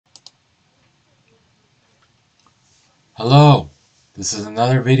Hello, this is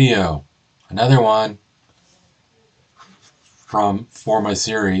another video, another one for my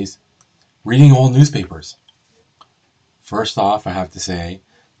series, Reading Old Newspapers. First off, I have to say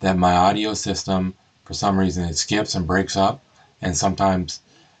that my audio system, for some reason, it skips and breaks up and sometimes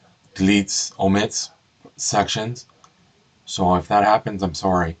deletes, omits sections. So if that happens, I'm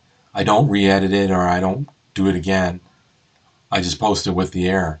sorry. I don't re-edit it or I don't do it again. I just post it with the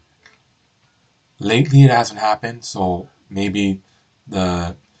error. Lately it hasn't happened, so maybe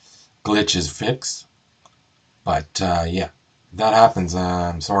the glitch is fixed. But yeah, if that happens,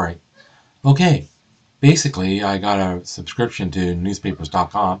 I'm sorry. Okay, basically I got a subscription to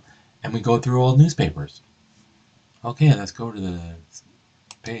newspapers.com and we go through old newspapers. Okay, let's go to the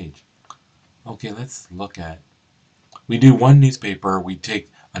page. Okay, let's look at. We do one newspaper, we take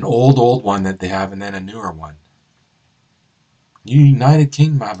an old one that they have and then a newer one. United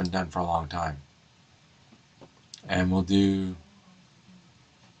Kingdom I haven't done for a long time. And we'll do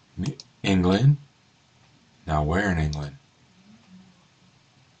England. Now where in England?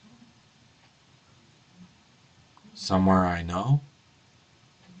 Somewhere I know?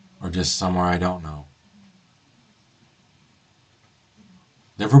 Or just somewhere I don't know?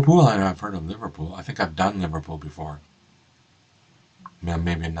 Liverpool? I know I've heard of Liverpool. I think I've done Liverpool before.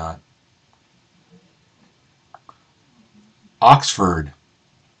 Maybe not. Oxford.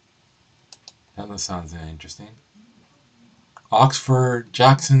 That sounds interesting. Oxford,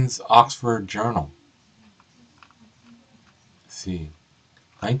 Jackson's Oxford Journal. Let's see.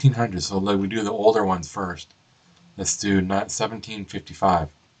 1900. So we do the older ones first. Let's do 1755.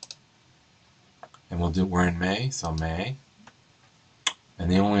 And we're in May, so May.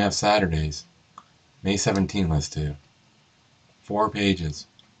 And they only have Saturdays. May 17, let's do. 4 pages.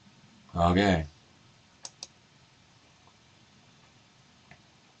 Okay.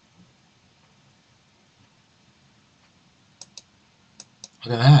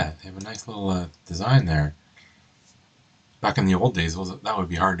 Look at that. They have a nice little design there. Back in the old days, that would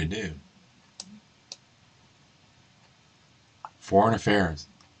be hard to do. Foreign Affairs.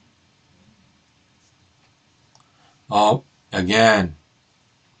 Oh, again.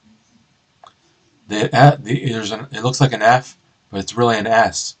 It looks like an F, but it's really an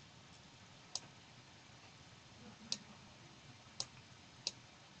S.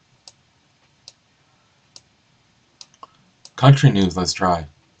 Country news, let's try.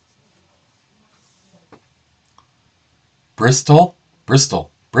 Bristol,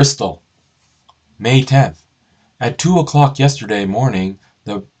 May 10th. At 2 o'clock yesterday morning,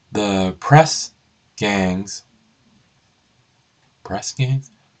 the press gangs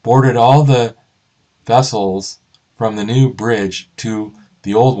boarded all the vessels from the new bridge to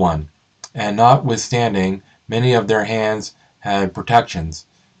the old one, and notwithstanding many of their hands had protections,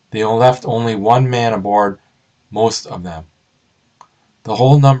 they left only one man aboard most of them. The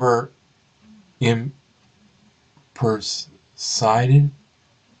whole number impersided.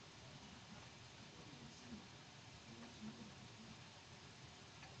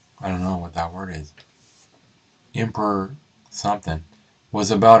 I don't know what that word is. Imper something was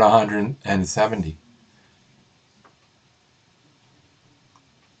about 170.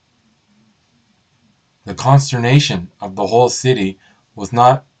 The consternation of the whole city was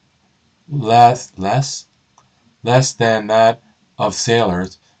not less than that of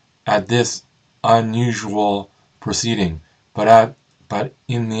sailors at this unusual proceeding, but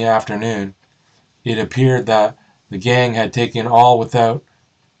in the afternoon it appeared that the gang had taken all without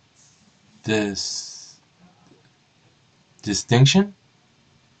this distinction,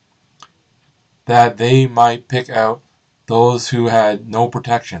 that they might pick out those who had no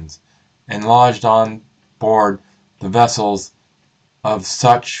protections, and lodged on board the vessels of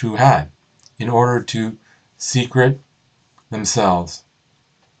such who had, in order to secrete themselves,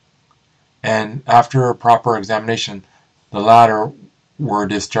 and after a proper examination the latter were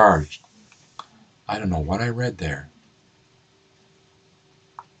discharged. I don't know what I read there.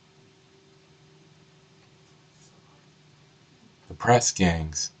 The press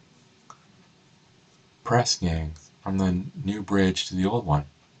gangs from the new bridge to the old one.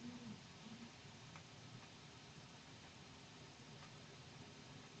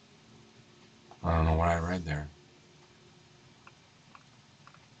 I don't know what I read there.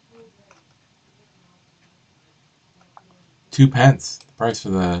 £2. The price for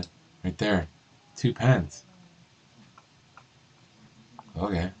the right there. £2.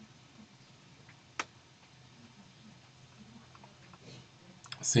 Okay.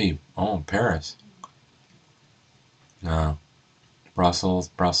 Let's see. Oh, Paris. No. Brussels.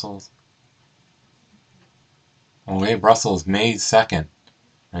 Oh, hey, Brussels, May 2nd.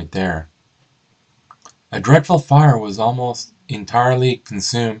 Right there. A dreadful fire was almost entirely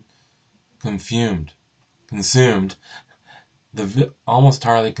consumed almost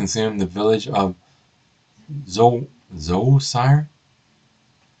entirely consumed the village of Zosire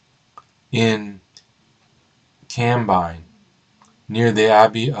in Cambine, near the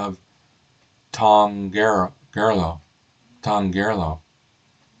abbey of Tongerlo,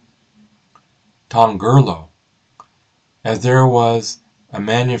 as there was a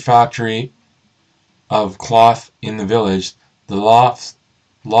manufactory of cloth in the village. The loss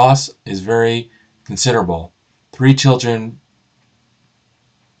is very considerable. 3 children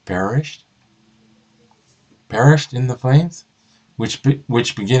perished in the flames,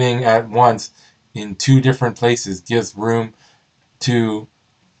 which beginning at once in 2 different places gives room to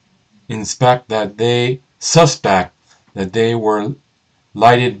suspect that they were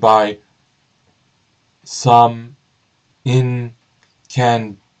lighted by some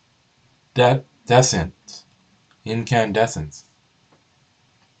incandescence.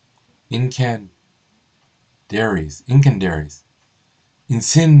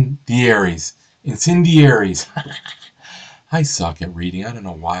 Incendiaries. I suck at reading. I don't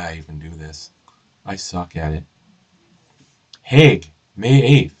know why I even do this. I suck at it. Hague,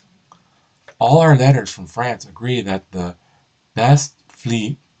 May 8th. All our letters from France agree that the Brest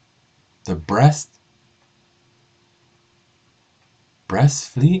fleet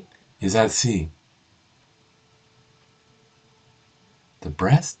is at sea. The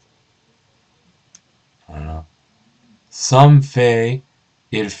Brest? I don't know. Some say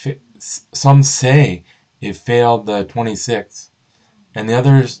it failed the 26th, and the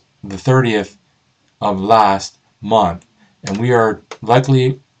others the 30th of last month, and we are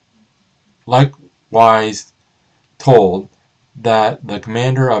likewise told that the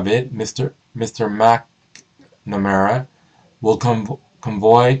commander of it, Mr. McNamara, will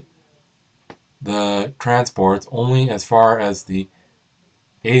convoy the transports only as far as the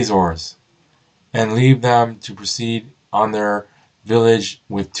Azores, and leave them to proceed on their village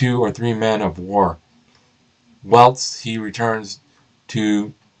with 2 or 3 men of war, whilst he returns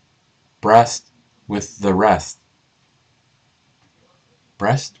to Brest with the rest.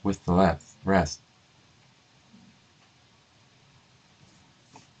 Brest with the rest.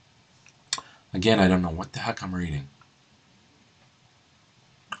 Again, I don't know what the heck I'm reading.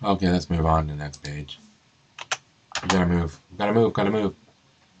 Okay, let's move on to the next page. We gotta move. Gotta move.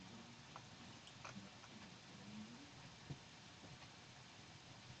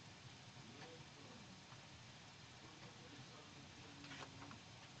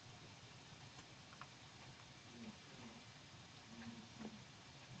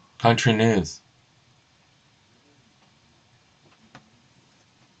 Country news.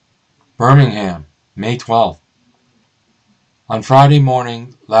 Birmingham, May 12th. On Friday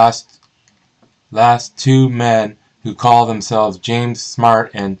morning, last 2 men who call themselves James Smart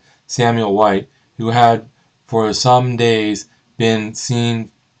and Samuel White, who had for some days been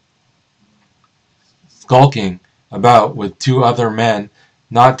seen skulking about with 2 other men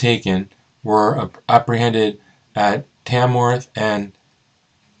not taken, were apprehended at Tamworth and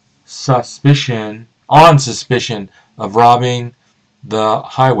on suspicion of robbing the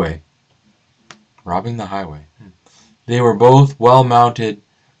highway. They were both well mounted,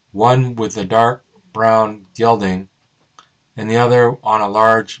 one with a dark brown gelding, and the other on a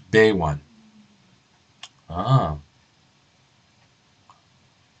large bay one. Ah.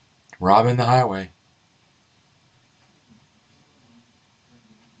 Robbing the highway.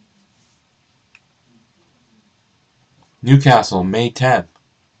 Newcastle, May 10th.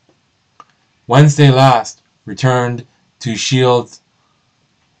 Wednesday last returned to Shields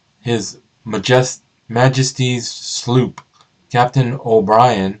His Majesty's sloop, Captain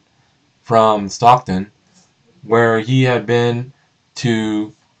O'Brien, from Stockton, where he had been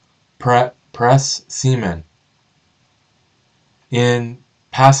to press seamen. In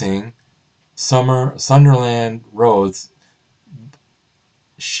passing Sunderland roads,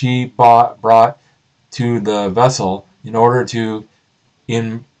 she brought to the vessel in order to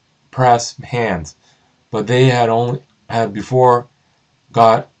impress hands, but they had before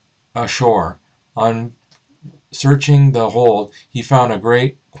got ashore. On searching the hold, he found a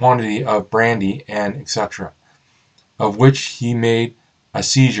great quantity of brandy and etc., of which he made a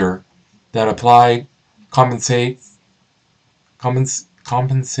seizure. That apply compensates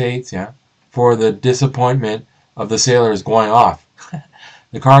for the disappointment of the sailors going off.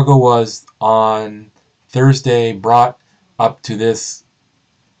 The cargo was on Thursday brought up to this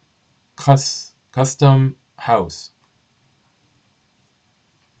custom house.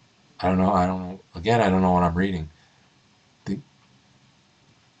 I don't know. Again, I don't know what I'm reading.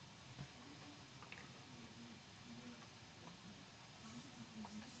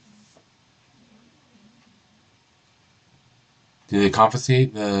 Did they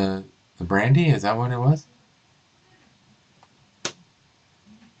confiscate the brandy? Is that what it was?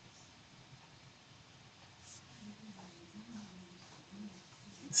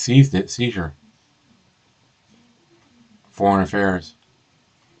 Seized it. Seizure. Foreign Affairs.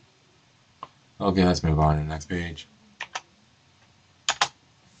 Okay, let's move on to the next page.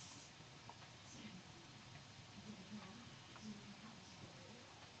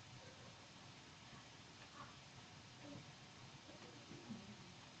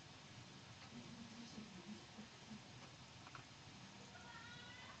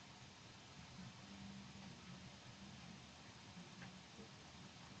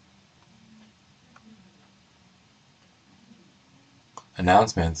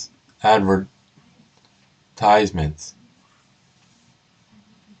 Announcements. Advertisements.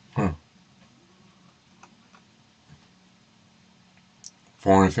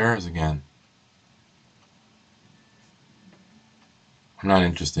 Foreign Affairs again. I'm not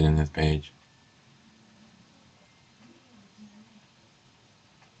interested in this page.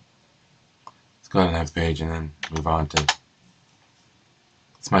 Let's go to the next page and then move on to...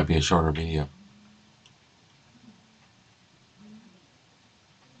 This might be a shorter video.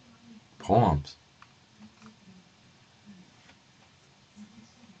 Poems.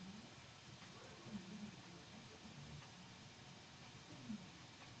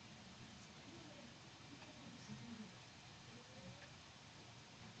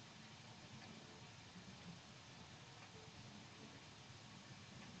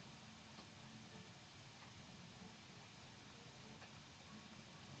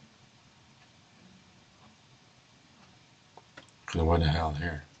 What the hell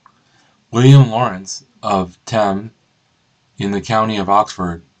here? William Lawrence of Thames in the county of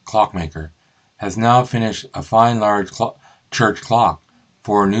Oxford, clockmaker, has now finished a fine large church clock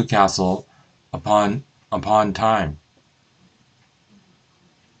for Newcastle upon Tyne.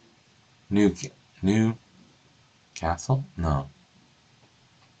 Newcastle? No.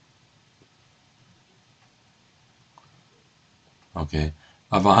 Okay.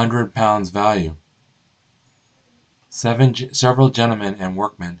 Of £100 value. Several gentlemen and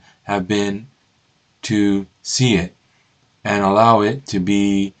workmen have been to see it and allow it to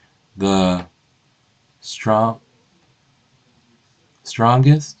be the strongest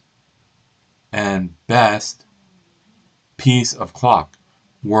and best piece of clock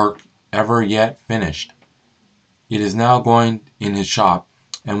work ever yet finished. It is now going in his shop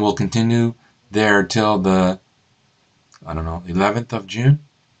and will continue there till the 11th of June,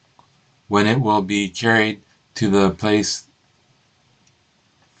 when it will be carried to the place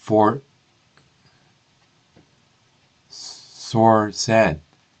for said.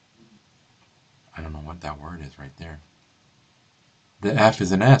 I don't know what that word is right there. The F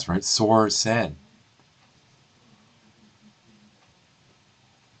is an S, right? Said.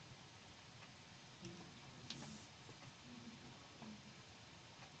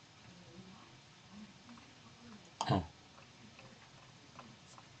 Oh.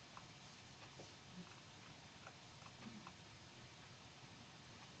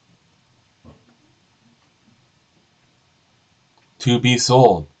 To be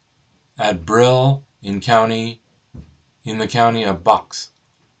sold at Brill in the county of Bucks.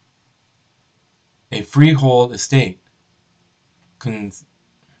 A freehold estate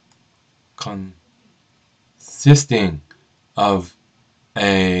consisting of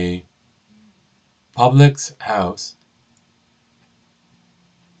a public house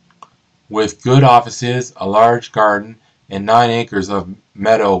with good offices, a large garden, and 9 acres of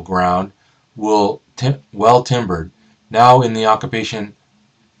meadow ground, well timbered, now in the occupation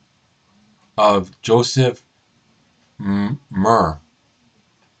of Joseph Murr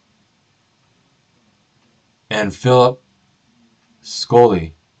and Philip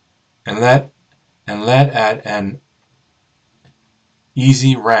Scully, and let at an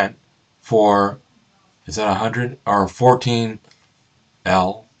easy rent for, is that 100 or 14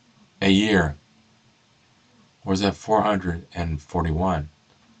 L a year, or is that 441?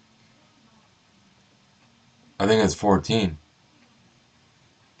 I think it's 14.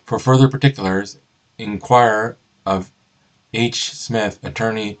 For further particulars, inquire of H. Smith,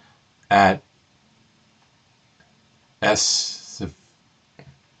 attorney at S.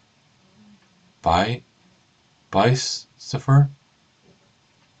 Bicefer.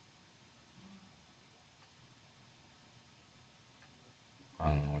 I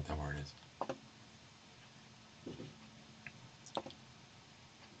don't know what that word is.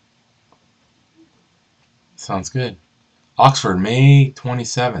 Sounds good. Oxford, May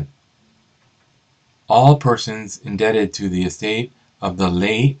 27th. All persons indebted to the estate of the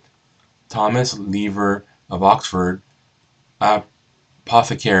late Thomas Lever of Oxford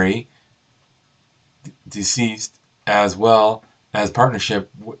Apothecary, deceased, as well as in partnership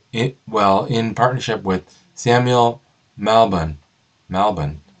with Samuel Malbon.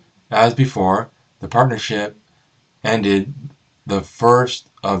 As before, the partnership ended the 1st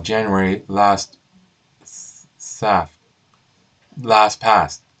of January last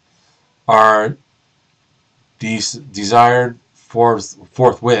past. Are desired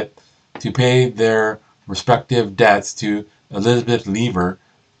forthwith to pay their respective debts to Elizabeth Lever,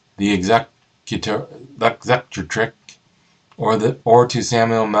 the executrix, or to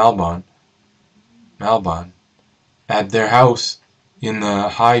Samuel Malbon, at their house in the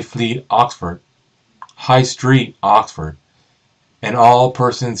High Street, Oxford, and all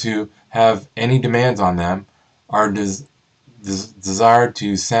persons who have any demands on them are desired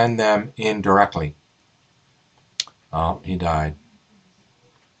to send them in directly. Oh, he died.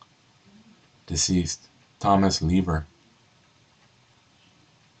 Deceased. Thomas Lever.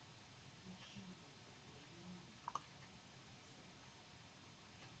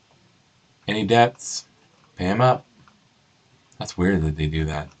 Any debts? Pay him up. That's weird that they do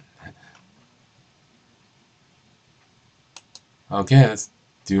that. Okay, let's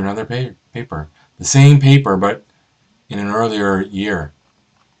do another paper. The same paper, but in an earlier year.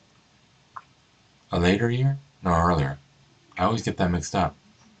 A later year? No, earlier. I always get that mixed up.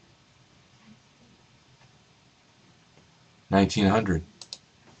 1900.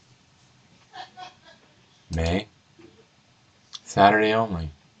 May. Saturday only.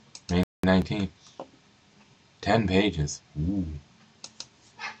 May 19th. 10 pages. Ooh.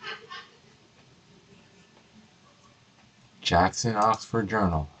 Jackson Oxford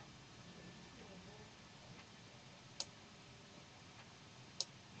Journal.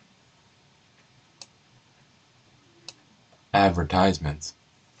 Advertisements.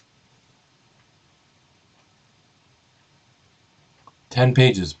 10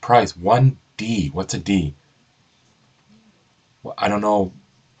 pages. Price 1D. What's a D? Well, I don't know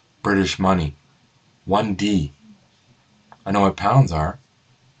British money. 1D. I know what pounds are.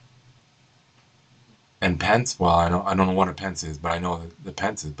 And pence, well, I don't know what a pence is, but I know the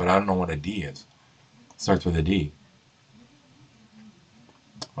pence is, but I don't know what a D is. Starts with a D.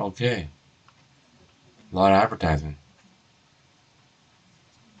 Okay. A lot of advertising.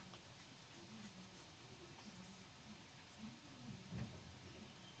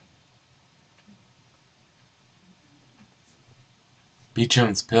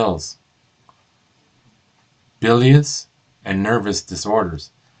 Beecham's pills. Bilious and nervous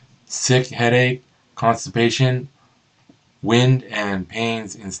disorders. Sick headache, constipation, wind and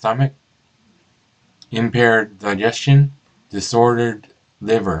pains in stomach. Impaired digestion, disordered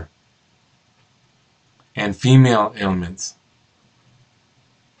liver, and female ailments.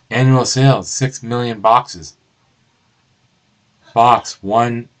 Annual sales, 6 million boxes. Box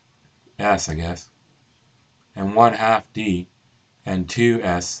 1S, I guess, and 1/2D, and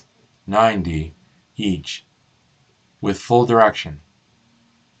 2S, 9D each, with full direction.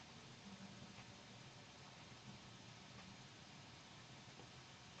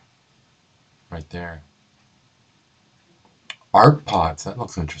 Right there. Art pots, that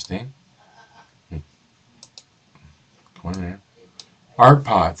looks interesting. Go in there. Art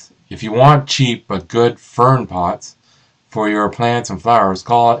pots. If you want cheap but good fern pots for your plants and flowers,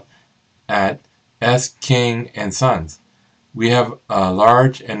 call it at S. King and Sons. We have a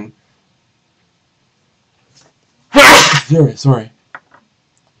large and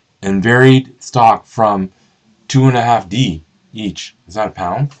and varied stock from 2.5D each. Is that a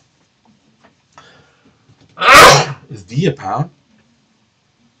pound? Is D a pound?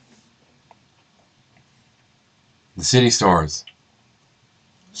 The city stores.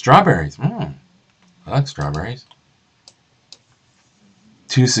 Strawberries. I like strawberries.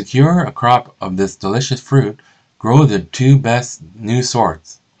 To secure a crop of this delicious fruit, grow the 2 best new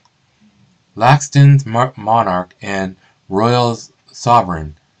sorts. Laxton's Monarch and Royal's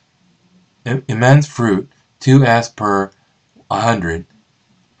Sovereign. Immense fruit, 2S per 100.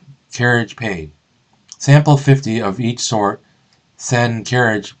 Carriage paid. Sample 50 of each sort. Send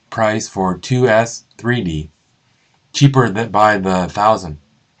carriage price for 2S 3D. Cheaper than by the 1,000.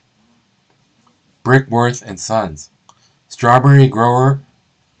 Brickworth and Sons. Strawberry grower,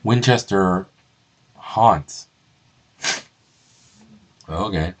 Winchester Haunts.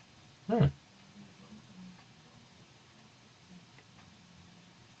 Okay.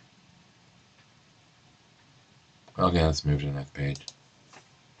 Okay, let's move to the next page.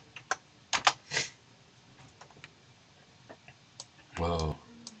 Whoa.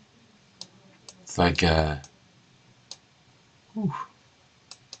 It's like, whew.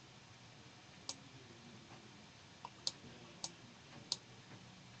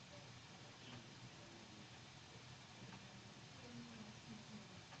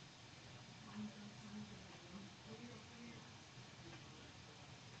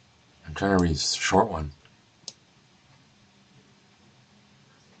 trying to read a short one.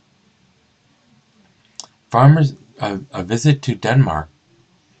 Farmers, a visit to Denmark,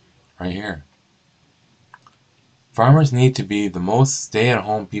 right here. Farmers need to be the most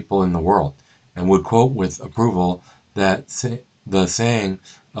stay-at-home people in the world, and would quote with approval the saying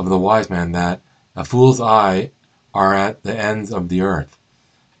of the wise man that a fool's eye are at the ends of the earth.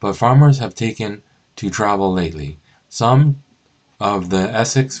 But farmers have taken to travel lately. Some of the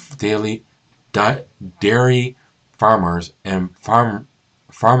Essex dairy farmers and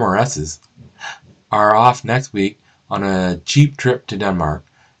farmeresses are off next week on a cheap trip to Denmark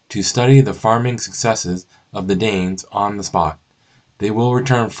to study the farming successes of the Danes on the spot. They will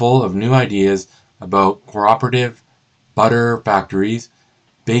return full of new ideas about cooperative butter factories,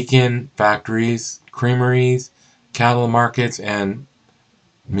 bacon factories, creameries, cattle markets, and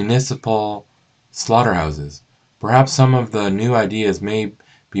municipal slaughterhouses. Perhaps some of the new ideas may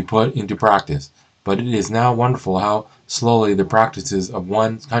be put into practice, but it is now wonderful how slowly the practices of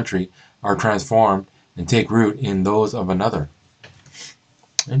one country are transformed and take root in those of another.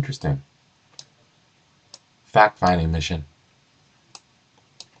 Interesting. Fact-finding mission.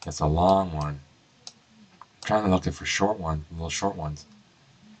 That's a long one. I'm trying to look for short ones, little short ones.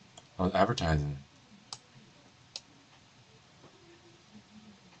 Oh, advertising.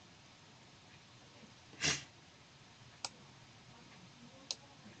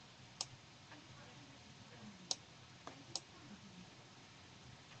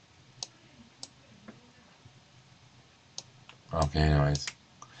 Okay, anyways.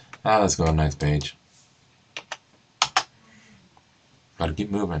 Let's go to the next page. Gotta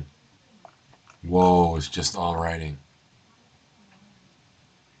keep moving. Whoa, it's just all writing.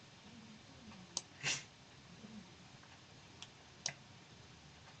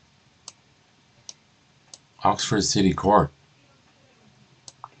 Oxford City Court.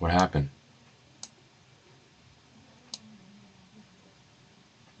 What happened?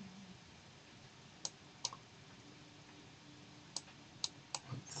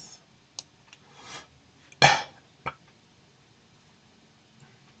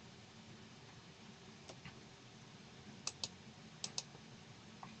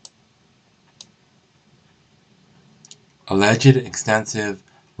 Alleged extensive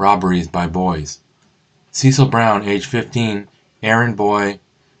robberies by boys. Cecil Brown, age 15, errand boy,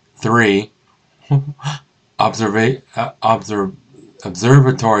 3, Observatory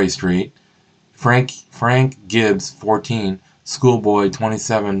Street. Frank Gibbs, 14, schoolboy,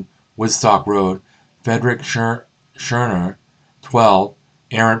 27, Woodstock Road. Frederick Scherner, 12,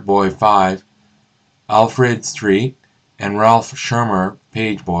 errand boy, 5, Alfred Street. And Ralph Shermer,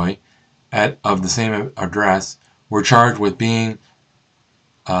 page boy, of the same address, were charged with being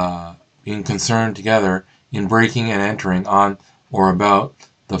concerned together in breaking and entering on or about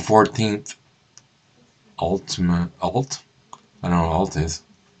the 14th Alt, I don't know what Alt is,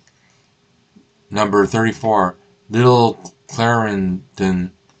 number 34, Little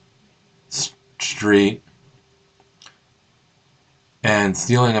Clarendon Street, and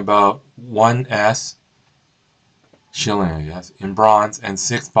stealing about 1s shilling, I guess, in bronze and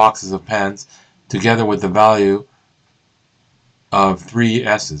 6 boxes of pens, together with the value of 3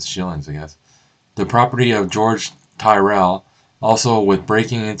 s's, shillings, I guess. The property of George Tyrrell, also with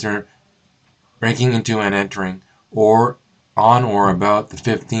breaking into and entering, or on or about the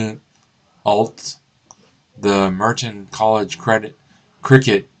 15th Alt, the Merton College Cricket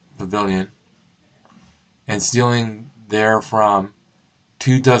Pavilion, and stealing therefrom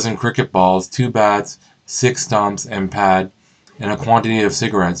 24 cricket balls, 2 bats, 6 stumps and pad, and a quantity of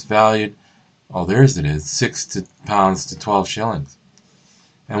cigarettes valued, oh, there's it is, £6 to 12 shillings.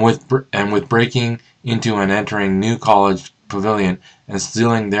 And with breaking into and entering New College Pavilion and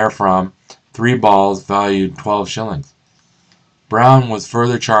stealing therefrom 3 balls valued 12 shillings. Brown was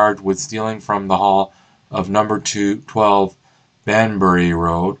further charged with stealing from the hall of number 12 Banbury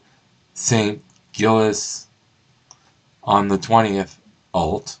Road, St. Giles, on the 20th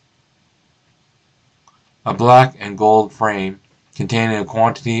Alt, a black and gold frame containing a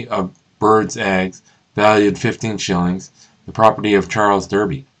quantity of birds' eggs valued 15 shillings, the property of Charles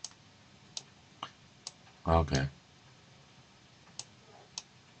Derby. Okay.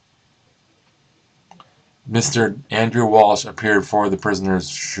 Mr. Andrew Walsh appeared for the prisoner's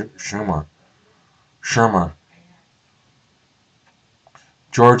Shermer.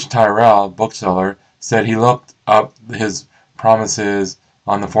 George Tyrrell, bookseller, said he looked up his promises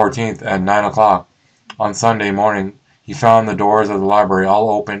on the 14th at 9 o'clock. On Sunday morning, he found the doors of the library all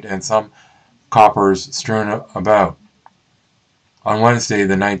opened and some coppers strewn about. On Wednesday,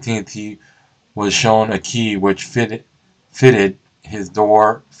 the 19th, he was shown a key which fitted his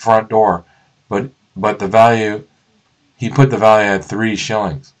front door, but the value, he put the value at 3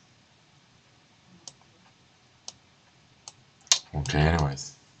 shillings. Okay,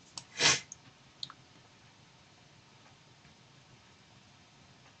 anyways.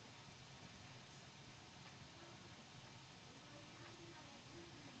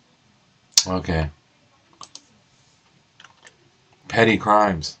 Okay. Petty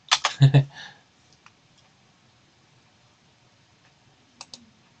crimes.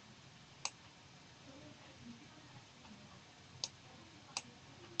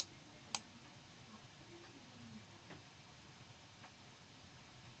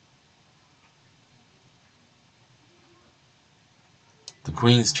 The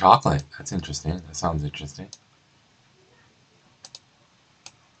Queen's chocolate. That's interesting. That sounds interesting.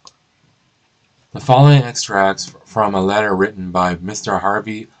 The following extracts from a letter written by Mr.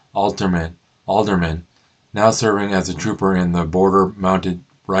 Harvey Alderman, now serving as a trooper in the Border Mounted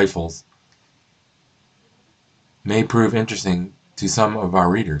Rifles, may prove interesting to some of our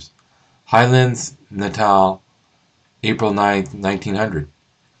readers. Highlands, Natal, April 9th, 1900.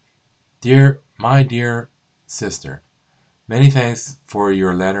 My dear sister, many thanks for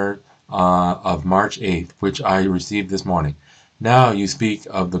your letter of March 8th, which I received this morning. Now you speak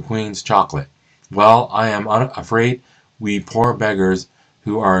of the Queen's chocolate. Well, I am afraid we poor beggars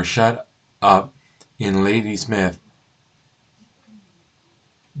who are shut up in Ladysmith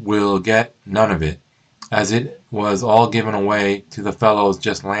will get none of it, as it was all given away to the fellows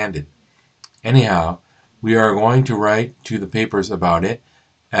just landed. Anyhow, we are going to write to the papers about it,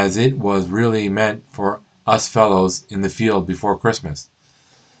 as it was really meant for us fellows in the field before Christmas.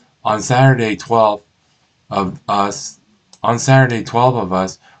 On Saturday 12 of us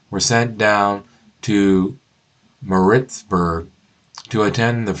were sent down to Maritzburg to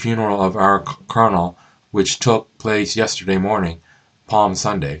attend the funeral of our colonel, which took place yesterday morning, Palm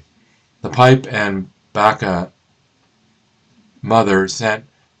Sunday. The pipe and bacca mother sent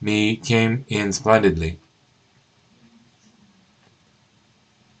me came in splendidly.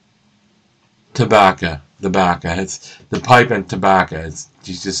 Tobacco, it's the pipe and tobacco.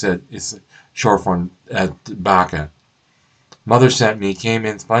 She just said it's short form tobacco. Mother sent me came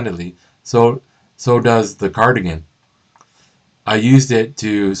in splendidly. So does the cardigan. I used it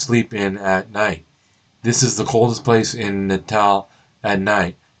to sleep in at night. This is the coldest place in Natal at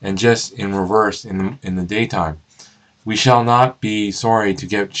night, and just in reverse in the daytime. We shall not be sorry to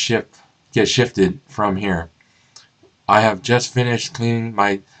get shifted from here. I have just finished cleaning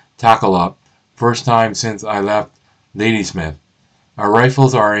my tackle up, first time since I left Ladysmith. Our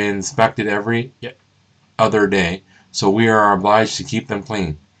rifles are inspected every other day, so we are obliged to keep them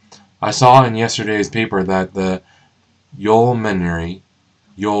clean. I saw in yesterday's paper that the Yeomanry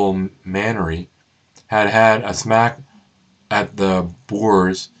had a smack at the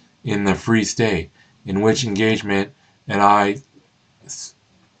Boers in the Free State, in which engagement I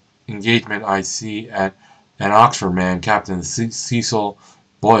see at an Oxford man, Captain Cecil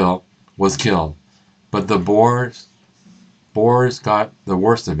Boyle, was killed. But the Boers got the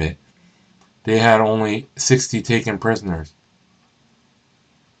worst of it. They had only 60 taken prisoners.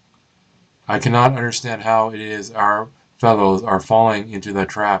 I cannot understand how it is our fellows are falling into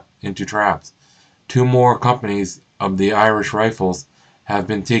traps. 2 more companies of the Irish Rifles have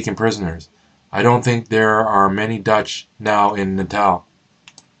been taken prisoners. I don't think there are many Dutch now in Natal.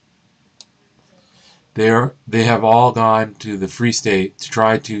 They have all gone to the Free State to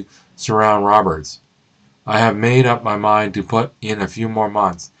try to surround Roberts. I have made up my mind to put in a few more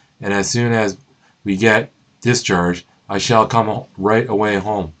months, and as soon as we get discharged, I shall come right away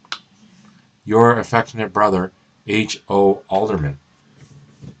home. Your affectionate brother, H. O. Alderman.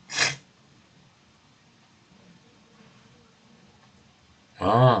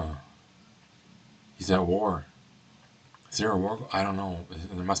 Ah, he's at war. Is there a war? I don't know.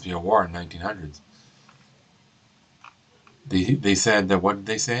 There must be a war in 1900s. They said that, what did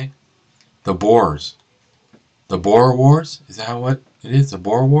they say? The Boers. The Boer Wars? Is that what it is? The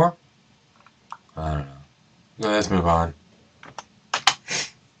Boer War? I don't know. Let's move on.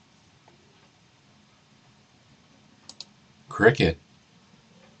 Cricket.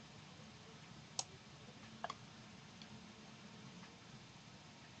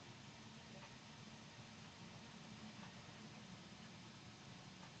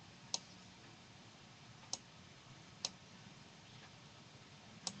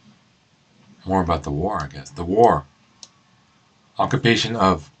 More about the war, I guess. The war. Occupation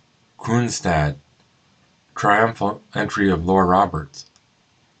of Kroonstad. Triumphal entry of Lord Roberts.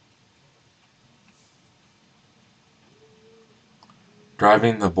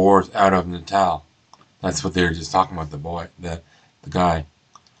 Driving the Boers out of Natal. That's what they were just talking about, the the guy,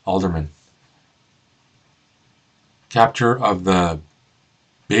 alderman. Capture of the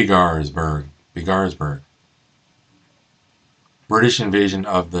Bigarsberg. British invasion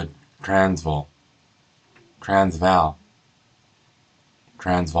of the Transvaal. Transvaal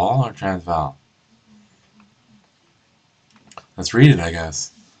or Transvaal? Let's read it, I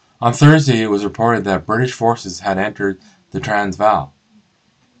guess. On Thursday, it was reported that British forces had entered the Transvaal,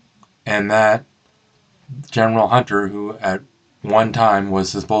 and that General Hunter, who at one time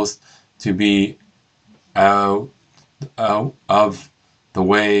was supposed to be out of the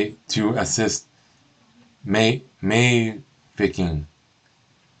way to assist Mafeking,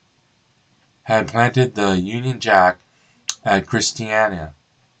 had planted the Union Jack at Christiana,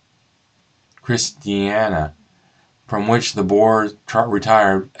 from which the Boer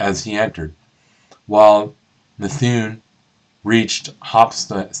retired as he entered, while Methuen reached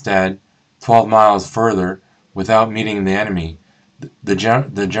Hopstad 12 miles further without meeting the enemy. The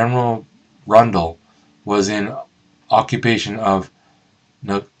General Rundle was in occupation of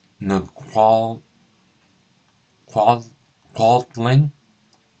Nqualtling,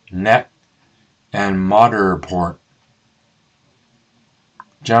 Neck, and Moderport.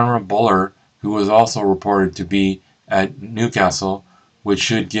 General Buller, who was also reported to be at Newcastle, which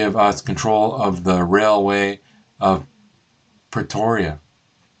should give us control of the railway of Pretoria.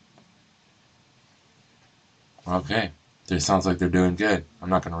 Okay, this sounds like they're doing good. I'm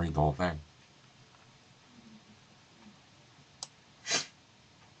not going to read the whole thing.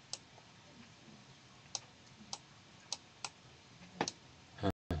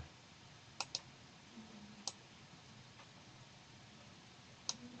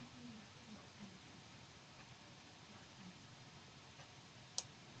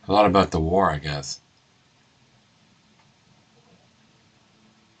 A lot about the war, I guess.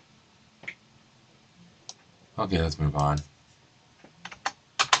 Okay, let's move on.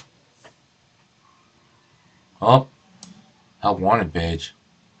 Oh, help wanted page.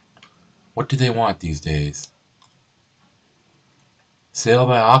 What do they want these days? Sale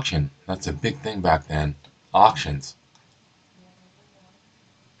by auction. That's a big thing back then. Auctions.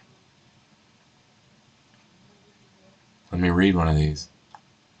 Let me read one of these.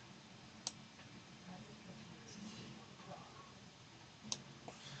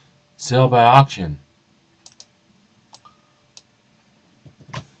 Sale by auction.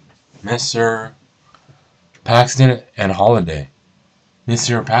 Mr. Paxton and Holiday.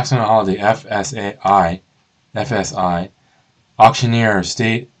 Mr. Paxton and Holiday, FSI, auctioneer,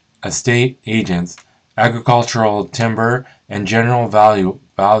 estate agents, agricultural, timber, and general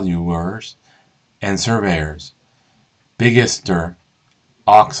valuers and surveyors. Biggester,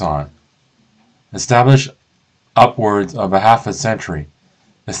 Oxon. Established upwards of a half a century.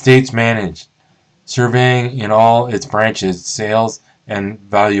 Estates managed. Surveying in all its branches, sales and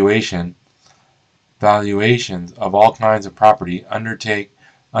valuations of all kinds of property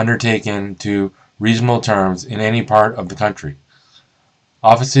undertaken to reasonable terms in any part of the country.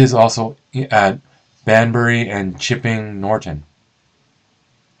 Offices also at Banbury and Chipping Norton.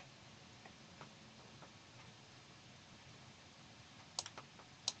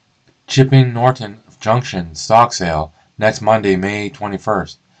 Chipping Norton Junction stock sale next Monday, May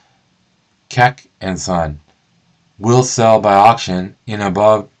 21st. Keck and Son will sell by auction in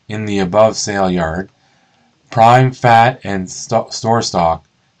the above sale yard. Prime fat and store stock,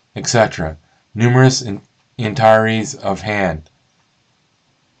 etc. Numerous entireties of hand.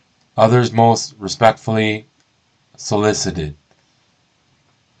 Others most respectfully solicited.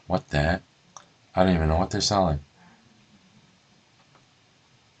 What the heck? I don't even know what they're selling.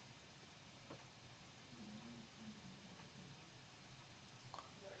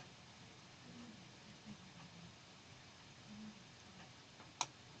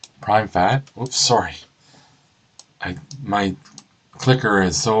 Prime fat? Oops, sorry. My clicker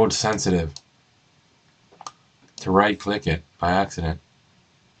is so sensitive to right click it by accident.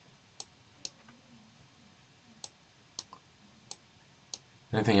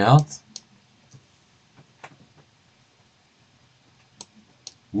 Anything else?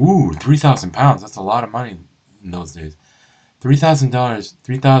 Ooh, 3,000 pounds. That's a lot of money in those days. $3,000,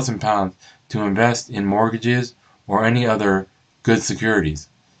 3,000 pounds to invest in mortgages or any other good securities.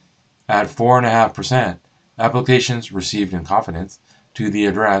 At 4.5%, applications received in confidence to the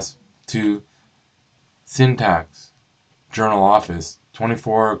address to Syntax Journal Office,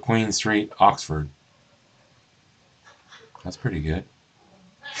 24 Queen Street, Oxford. That's pretty good.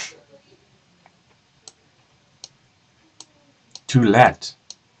 To let.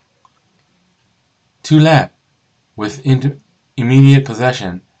 To let, with immediate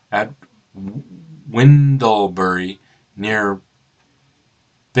possession at Windlebury, near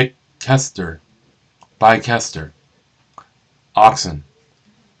Kester. By Kester. Oxon.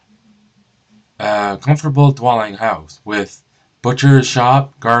 A comfortable dwelling house with butcher's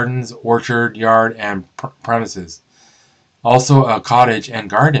shop, gardens, orchard, yard, and premises. Also a cottage and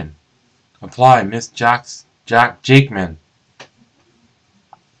garden. Apply Miss Jakeman.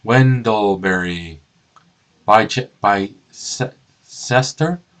 Wendleberry. By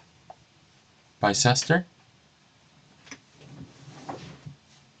Sester? By Sester?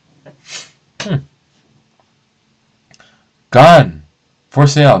 Gun. For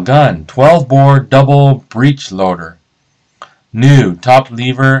sale. Gun. 12-bore double breech loader. New. Top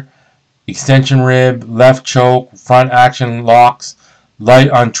lever. Extension rib. Left choke. Front action locks. Light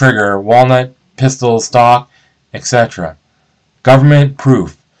on trigger. Walnut pistol stock. Etc. Government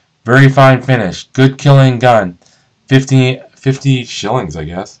proof. Very fine finish. Good killing gun. 50 shillings, I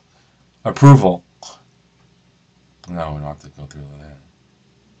guess. Approval. No, we don't have to go through that.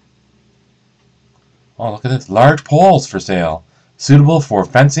 Oh, look at this. Large poles for sale. Suitable for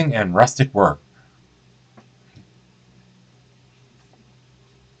fencing and rustic work.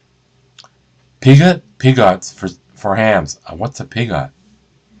 Pigots for hams. What's a pigot?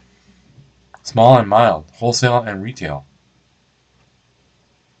 Small and mild. Wholesale and retail.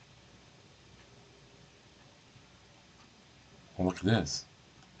 Oh, look at this.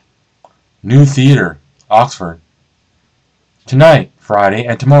 New Theatre, Oxford. Tonight, Friday,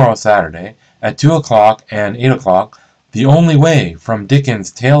 and tomorrow, Saturday, at 2 o'clock and 8 o'clock, The Only Way from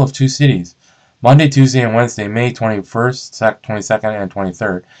Dickens' Tale of Two Cities. Monday, Tuesday, and Wednesday, May 21st, 22nd, and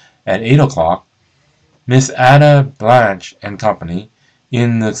 23rd, at 8 o'clock. Miss Ada Blanche and Company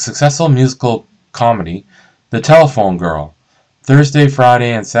in the successful musical comedy, The Telephone Girl. Thursday,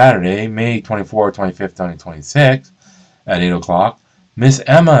 Friday, and Saturday, May 24th, 25th, and 26th, at 8 o'clock. Miss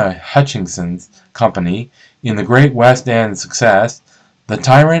Emma Hutchinson's Company in the Great West End success, The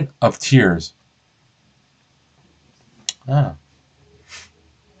Tyrant of Tears.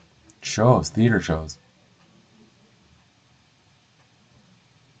 Shows, theater shows.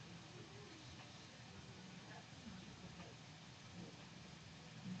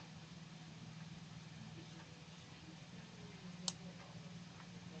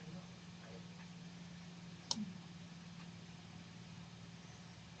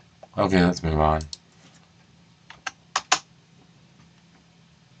 Okay, let's move on.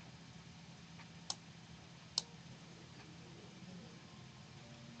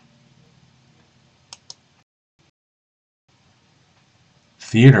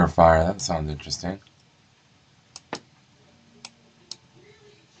 Theater fire, that sounds interesting.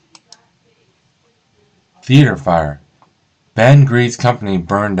 Theater fire. Ben Greet's company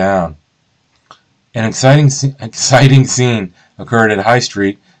burned down. An exciting scene occurred at High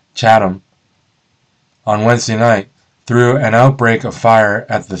Street, Chatham, on Wednesday night through an outbreak of fire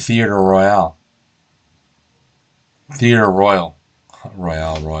at the Theatre Royal. Royal.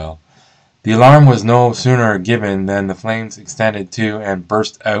 The alarm was no sooner given than the flames extended to and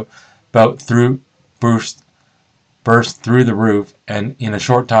burst through the roof, and in a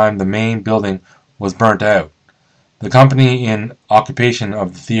short time the main building was burnt out. The company in occupation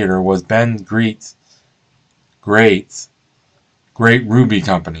of the theatre was Ben Great's Great Ruby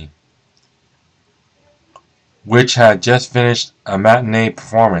Company, which had just finished a matinee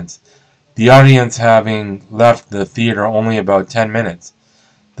performance, the audience having left the theatre only about 10 minutes.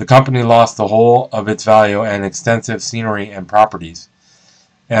 The company lost the whole of its value and extensive scenery and properties,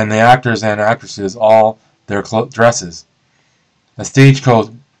 and the actors and actresses all their dresses. A stagecoach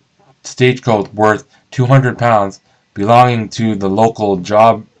worth £200 belonging to the local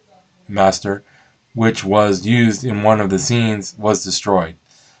job master, which was used in one of the scenes, was destroyed.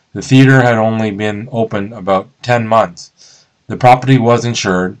 The theatre had only been open about 10 months. The property was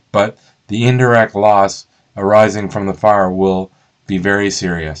insured, but the indirect loss arising from the fire will be very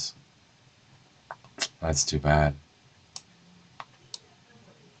serious. That's too bad.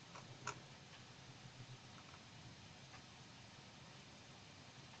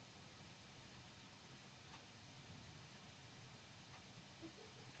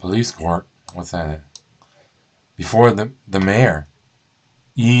 Police court. What's that? Before the mayor.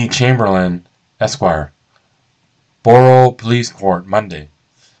 E. Chamberlain, Esquire. Borough Police Court, Monday.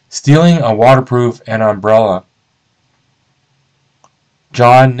 Stealing a waterproof and umbrella.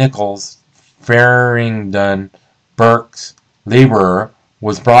 John Nichols, Farringdon Burke's laborer,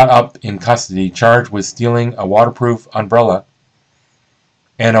 was brought up in custody, charged with stealing a waterproof umbrella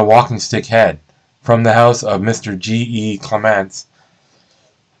and a walking stick head from the house of Mr. G. E. Clements,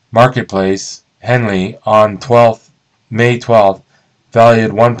 Marketplace, Henley, on May 12th,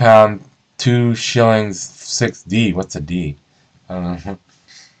 valued £1, 2 shillings 6d. What's a D? I don't know.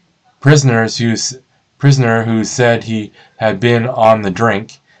 Prisoner who said he had been on the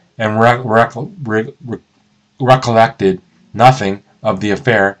drink and recollected nothing of the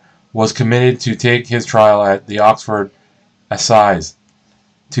affair was committed to take his trial at the Oxford Assize,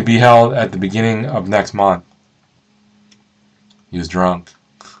 to be held at the beginning of next month. He was drunk.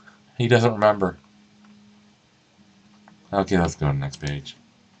 He doesn't remember. Okay, let's go to the next page.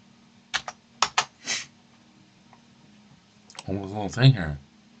 What was the little thing here?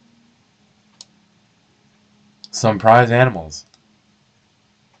 Some prize animals.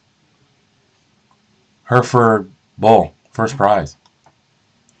 Hereford Bull, first prize.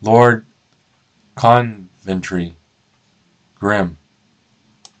 Lord Coventry, Grim.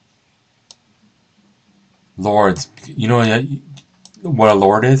 Lords. You know what a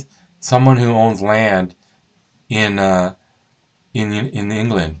lord is? Someone who owns land in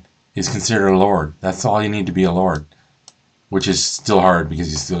England is considered a lord. That's all you need to be a lord, which is still hard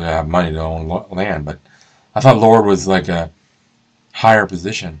because you still have money to own land. But I thought lord was like a higher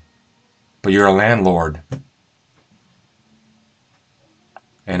position, but you're a landlord.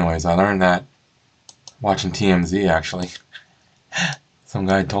 Anyways, I learned that watching TMZ, actually. Some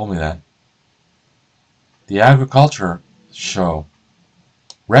guy told me that. The agriculture show.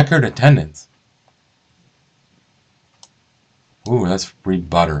 Record attendance. Ooh, let's read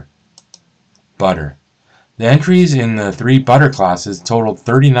butter. Butter. The entries in the 3 butter classes totaled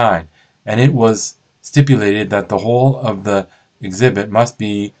 39, and it was stipulated that the whole of the exhibit must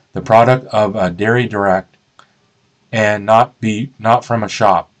be the product of a dairy direct and not from a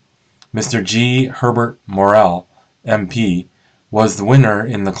shop. Mr. G. Herbert Morel, MP, was the winner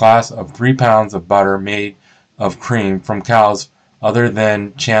in the class of 3 pounds of butter made of cream from cows other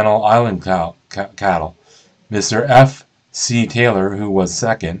than Channel Island cattle. Mr. F. C. Taylor, who was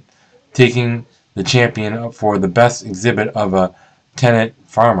second, taking the champion for the best exhibit of a tenant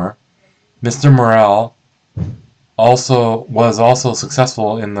farmer. Mr. Morel was also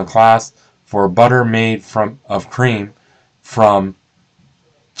successful in the class for butter made of cream from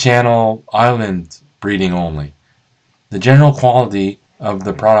Channel Islands breeding only. The general quality of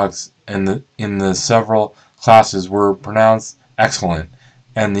the products in the several classes were pronounced excellent,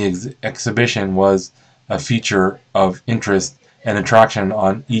 and the exhibition was a feature of interest and attraction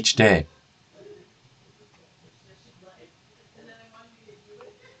on each day.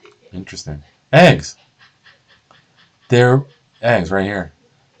 Interesting. Eggs. Eggs right here.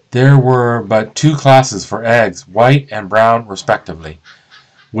 There were but 2 classes for eggs, white and brown respectively,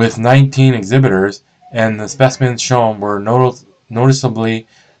 with 19 exhibitors, and the specimens shown were noticeably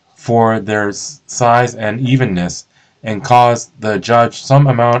for their size and evenness, and caused the judge some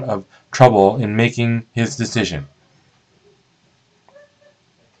amount of trouble in making his decision.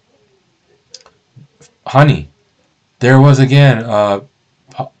 Honey. There was again a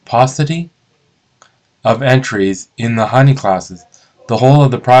paucity of entries in the honey classes, the whole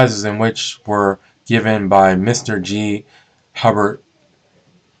of the prizes in which were given by Mr. G. Herbert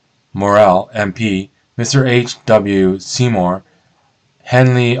Morel, MP, Mr. H. W. Seymour,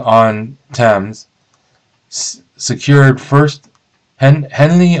 Henley-on-Thames secured first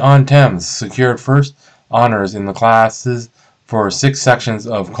honors in the classes for 6 sections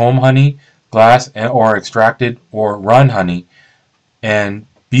of comb honey, glass or extracted or run honey, and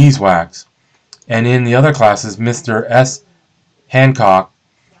beeswax. And in the other classes, Mr. S. Hancock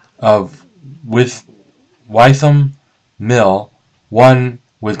of Wytham Mill won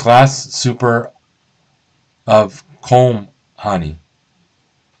with glass super of comb honey.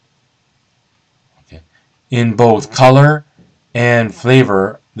 Okay. In both color and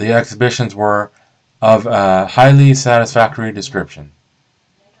flavor, the exhibitions were of a highly satisfactory description.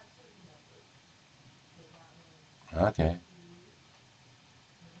 Okay.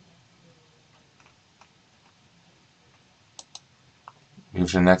 Move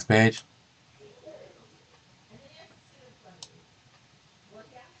to the next page.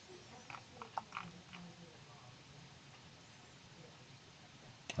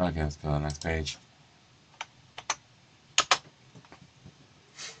 Okay, let's go to the next page.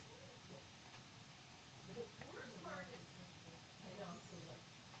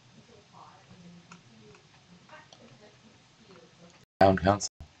 Town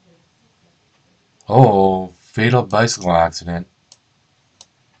council. Oh, fatal bicycle accident.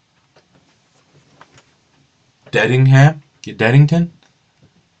 Deddington?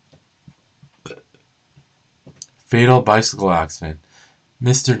 Fatal bicycle accident.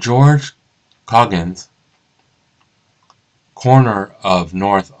 Mr. George Coggins, coroner of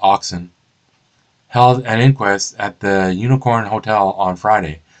North Oxon, held an inquest at the Unicorn Hotel on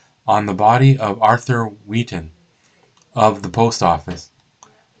Friday on the body of Arthur Wheaton of the post office.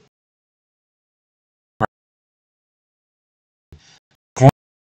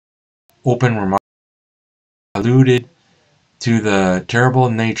 open remarks alluded to the terrible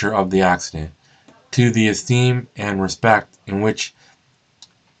nature of the accident, to the esteem and respect in which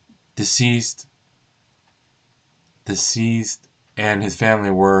deceased and his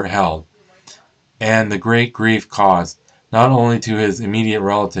family were held, and the great grief caused, not only to his immediate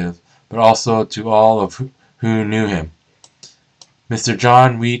relatives, but also to all of who knew him. Mr.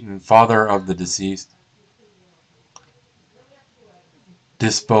 John Wheaton, father of the deceased,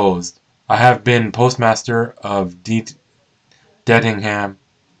 disposed. I have been postmaster of Deddington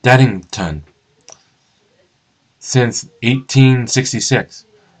since 1866.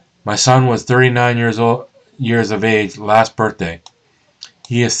 My son was 39 years of age last birthday.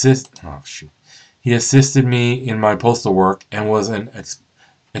 He assisted me in my postal work and was an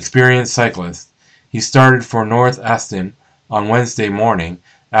experienced cyclist. He started for North Aston on Wednesday morning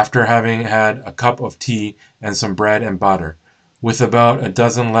after having had a cup of tea and some bread and butter, with about a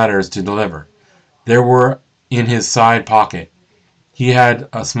dozen letters to deliver. There were in his side pocket. He had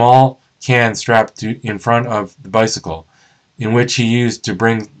a small can strapped in front of the bicycle, in which he used to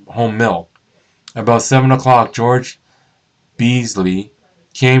bring home milk. About 7 o'clock, George Beasley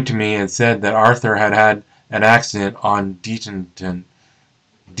came to me and said that Arthur had had an accident on Deatonton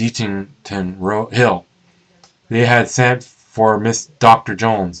Hill. They had sent for Dr.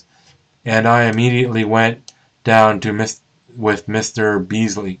 Jones, and I immediately went down to with Mr.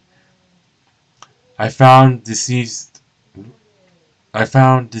 Beasley. I found deceased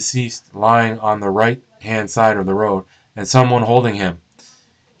lying on the right-hand side of the road, and someone holding him.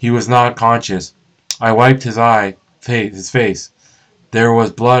 He was not conscious. I wiped his face. There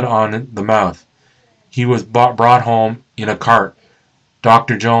was blood on the mouth. He was brought home in a cart.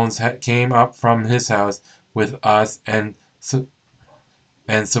 Dr. Jones came up from his house with us and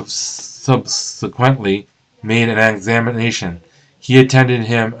subsequently made an examination. He attended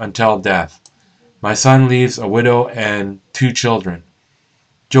him until death. My son leaves a widow and 2 children.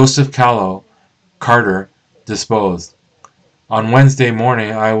 Joseph Carter disposed. On Wednesday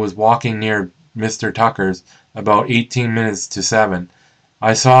morning I was walking near Mr. Tucker's about 18 minutes to 7.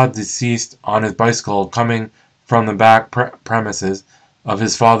 I saw deceased on his bicycle coming from the back premises of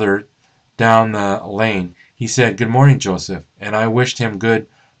his father down the lane. He said, "Good morning, Joseph," and I wished him good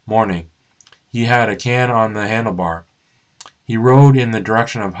morning. He had a can on the handlebar. He rode in the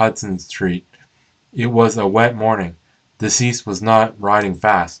direction of Hudson Street. It was a wet morning. Deceased was not riding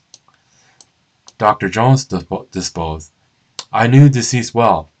fast. Dr. Jones disposed. I knew deceased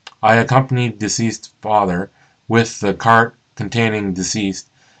well. I accompanied deceased father with the cart containing deceased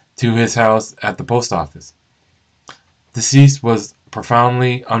to his house at the post office. Deceased was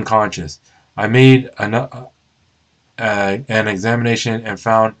profoundly unconscious. I made an examination and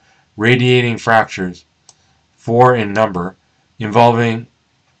found radiating fractures, 4 in number, involving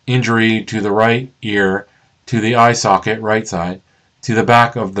injury to the right ear, to the eye socket right side, to the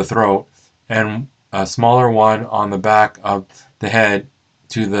back of the throat, and a smaller one on the back of the head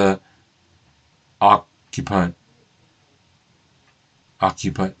to the occiput.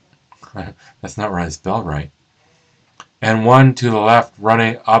 That's not right, spelled right. And one to the left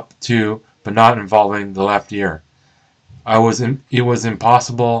running up to but not involving the left ear. It was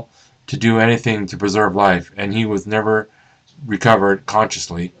impossible to do anything to preserve life, and he was never recovered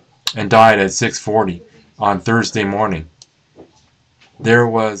consciously and died at 6:40 on Thursday morning. There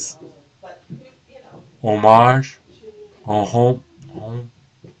was homage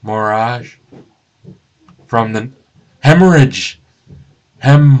from the hemorrhage,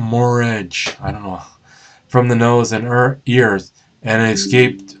 I don't know, from the nose and ears, and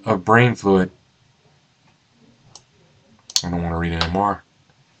escaped of brain fluid. I don't want to read anymore.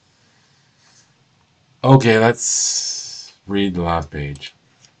 Okay, let's read the last page.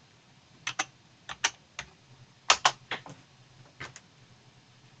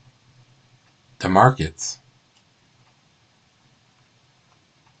 The markets.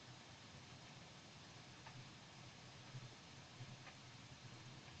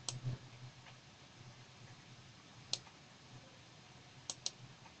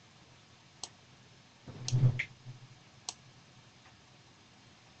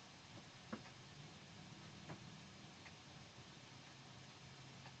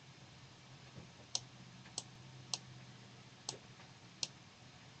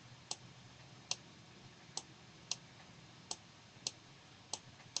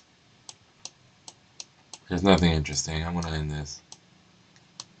 There's nothing interesting. I'm going to end this.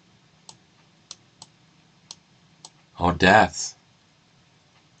 Oh, deaths.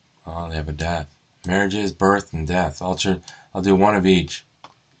 Oh, they have a death. Marriages, birth, and death. I'll do one of each.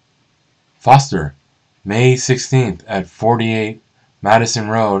 Foster, May 16th at 48 Madison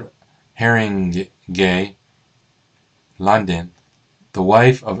Road, Haringey, London, the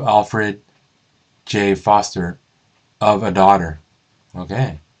wife of Alfred J. Foster, of a daughter.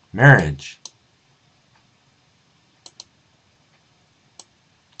 Okay, marriage.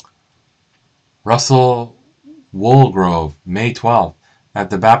 Russell Woolgrove, May 12th,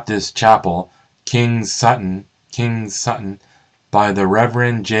 at the Baptist Chapel, King's Sutton, by the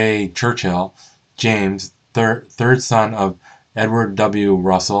Reverend J. Churchill, James, third son of Edward W.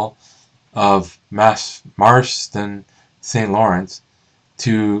 Russell of Marston, St. Lawrence,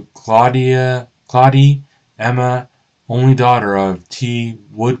 to Claudie Emma, only daughter of T.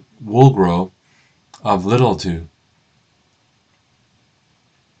 Woolgrove of Littleton.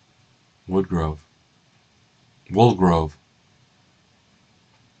 Woolgrove,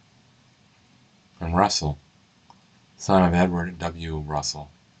 and Russell, son of Edward W. Russell.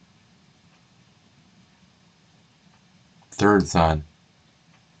 Third son.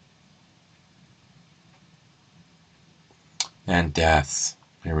 And deaths.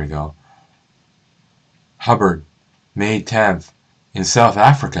 Here we go. Hubbard, May 10th, in South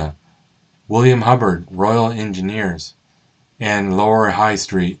Africa. William Hubbard, Royal Engineers, and Lower High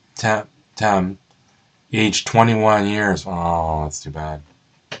Street, Tem, aged 21 years. Oh, that's too bad.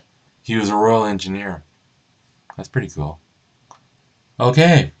 He was a Royal Engineer. That's pretty cool.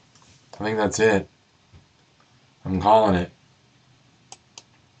 Okay, I think that's it. I'm calling it.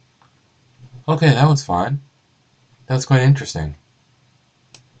 Okay, that was fun. That was quite interesting.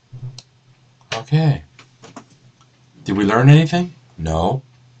 Okay. Did we learn anything? No.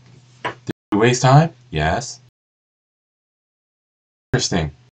 Did we waste time? Yes.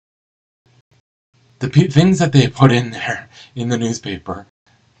 Interesting. The things that they put in there in the newspaper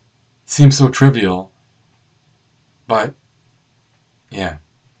seem so trivial, but yeah.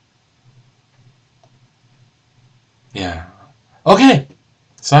 Yeah. Okay.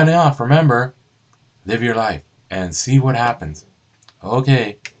 Signing off. Remember, live your life and see what happens.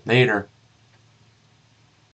 Okay. Later.